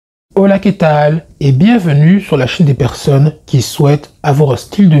Hola, ¿qué tal? Et bienvenue sur la chaîne des personnes qui souhaitent avoir un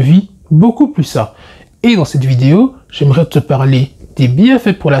style de vie beaucoup plus sain. Et dans cette vidéo, j'aimerais te parler des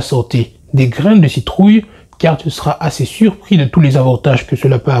bienfaits pour la santé des graines de citrouille, car tu seras assez surpris de tous les avantages que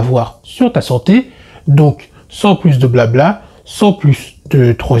cela peut avoir sur ta santé. Donc, sans plus de blabla, sans plus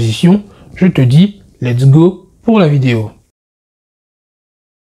de transition, je te dis let's go pour la vidéo.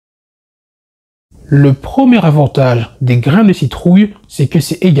 Le premier avantage des graines de citrouille, c'est que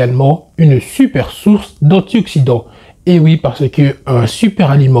c'est également une super source d'antioxydants. Et oui, parce qu'un super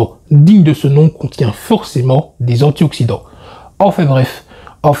aliment digne de ce nom contient forcément des antioxydants. Enfin bref,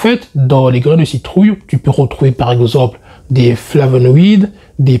 dans les graines de citrouille, tu peux retrouver par exemple des flavonoïdes,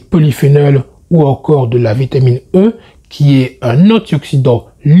 des polyphénols ou encore de la vitamine E, qui est un antioxydant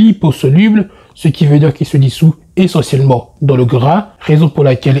liposoluble, ce qui veut dire qu'il se dissout essentiellement dans le gras, raison pour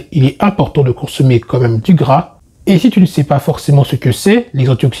laquelle il est important de consommer quand même du gras. Et si tu ne sais pas forcément ce que c'est, les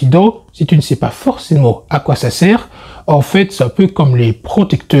antioxydants, si tu ne sais pas forcément à quoi ça sert, en fait, c'est un peu comme les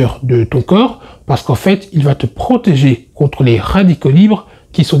protecteurs de ton corps, parce qu'en fait, il va te protéger contre les radicaux libres,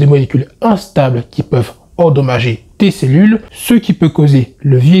 qui sont des molécules instables qui peuvent endommager tes cellules, ce qui peut causer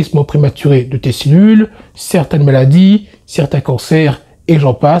le vieillissement prématuré de tes cellules, certaines maladies, certains cancers, et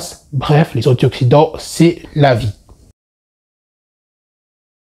j'en passe. Bref, les antioxydants, c'est la vie.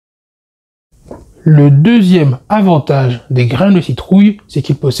 Le deuxième avantage des graines de citrouille, c'est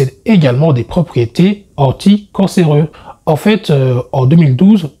qu'ils possèdent également des propriétés anti-cancéreuses. En fait, en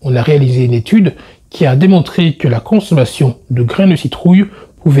 2012, on a réalisé une étude qui a démontré que la consommation de graines de citrouille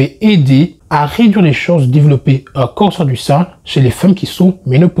pouvait aider à réduire les chances de développer un cancer du sein chez les femmes qui sont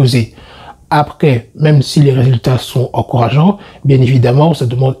ménopausées. Après, même si les résultats sont encourageants, bien évidemment, ça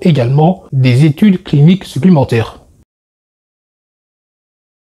demande également des études cliniques supplémentaires.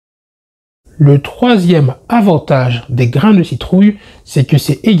 Le troisième avantage des graines de citrouille, c'est que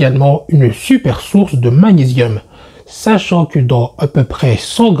c'est également une super source de magnésium. Sachant que dans à peu près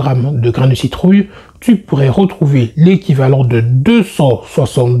 100 grammes de graines de citrouille, tu pourrais retrouver l'équivalent de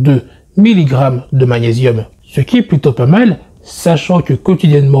 262 mg de magnésium. Ce qui est plutôt pas mal, sachant que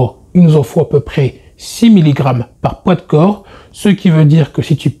quotidiennement, il nous en faut à peu près 6 mg par poids de corps, ce qui veut dire que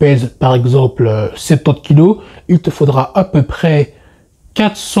si tu pèses par exemple 70 kg, il te faudra à peu près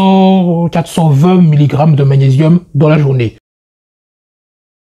 420 mg de magnésium dans la journée.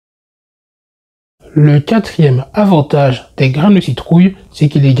 Le quatrième avantage des graines de citrouille, c'est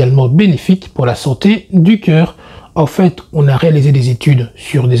qu'il est également bénéfique pour la santé du cœur. En fait, on a réalisé des études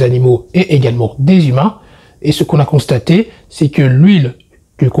sur des animaux et également des humains, et ce qu'on a constaté, c'est que l'huile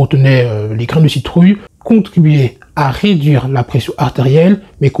que contenaient les graines de citrouille contribuait à réduire la pression artérielle,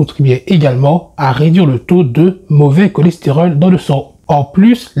 mais contribuait également à réduire le taux de mauvais cholestérol dans le sang. En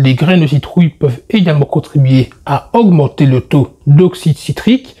plus, les graines de citrouille peuvent également contribuer à augmenter le taux d'oxyde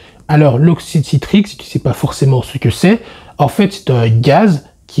citrique. Alors, l'oxyde citrique, si tu ne sais pas forcément ce que c'est, en fait, c'est un gaz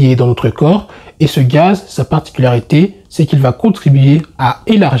qui est dans notre corps. Et ce gaz, sa particularité, c'est qu'il va contribuer à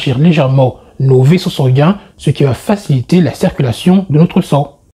élargir légèrement nos vaisseaux sanguins, ce qui va faciliter la circulation de notre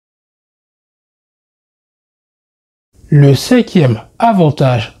sang. Le cinquième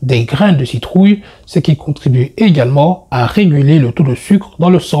avantage des graines de citrouille, c'est qu'il contribue également à réguler le taux de sucre dans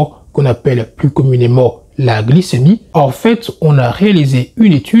le sang, qu'on appelle plus communément la glycémie. En fait, on a réalisé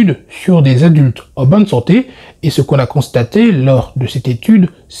une étude sur des adultes en bonne santé, et ce qu'on a constaté lors de cette étude,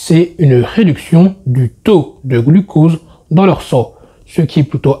 c'est une réduction du taux de glucose dans leur sang, ce qui est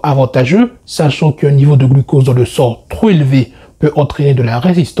plutôt avantageux, sachant qu'un niveau de glucose dans le sang trop élevé peut entraîner de la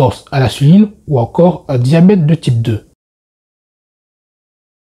résistance à l'insuline ou encore un diabète de type 2.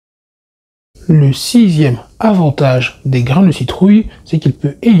 Le sixième avantage des graines de citrouille, c'est qu'il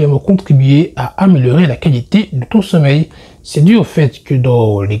peut également contribuer à améliorer la qualité de ton sommeil. C'est dû au fait que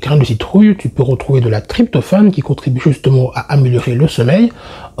dans les graines de citrouille, tu peux retrouver de la tryptophane qui contribue justement à améliorer le sommeil.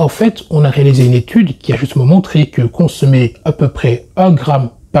 En fait, on a réalisé une étude qui a justement montré que consommer à peu près 1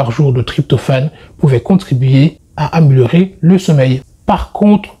 gramme par jour de tryptophane pouvait contribuer à améliorer le sommeil. Par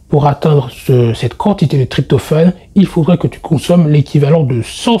contre, pour atteindre cette quantité de tryptophane, il faudrait que tu consommes l'équivalent de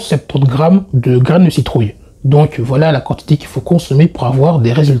 170 grammes de graines de citrouille. Donc voilà la quantité qu'il faut consommer pour avoir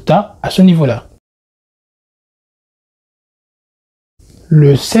des résultats à ce niveau-là.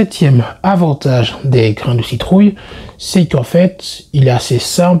 Le septième avantage des graines de citrouille, c'est qu'en fait, il est assez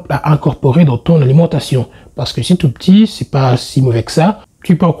simple à incorporer dans ton alimentation. Parce que c'est tout petit, c'est pas si mauvais que ça.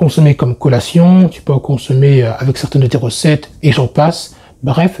 Tu peux en consommer comme collation, tu peux en consommer avec certaines de tes recettes, et j'en passe.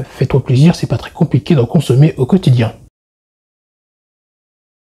 Bref, fais-toi plaisir, c'est pas très compliqué d'en consommer au quotidien.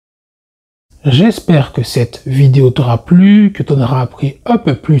 J'espère que cette vidéo t'aura plu, que tu en auras appris un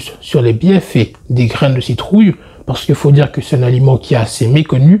peu plus sur les bienfaits des graines de citrouille, parce qu'il faut dire que c'est un aliment qui est assez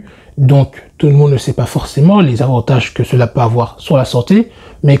méconnu. Donc, tout le monde ne sait pas forcément les avantages que cela peut avoir sur la santé,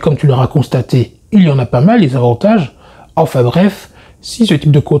 mais comme tu l'auras constaté, il y en a pas mal, les avantages. Enfin bref, si ce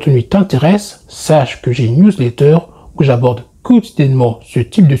type de contenu t'intéresse, sache que j'ai une newsletter où j'aborde quotidiennement ce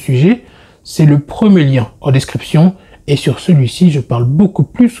type de sujet. C'est le premier lien en description et sur celui-ci, je parle beaucoup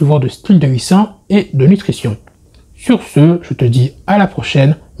plus souvent de style de vie sain et de nutrition. Sur ce, je te dis à la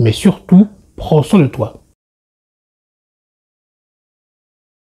prochaine, mais surtout, prends soin de toi.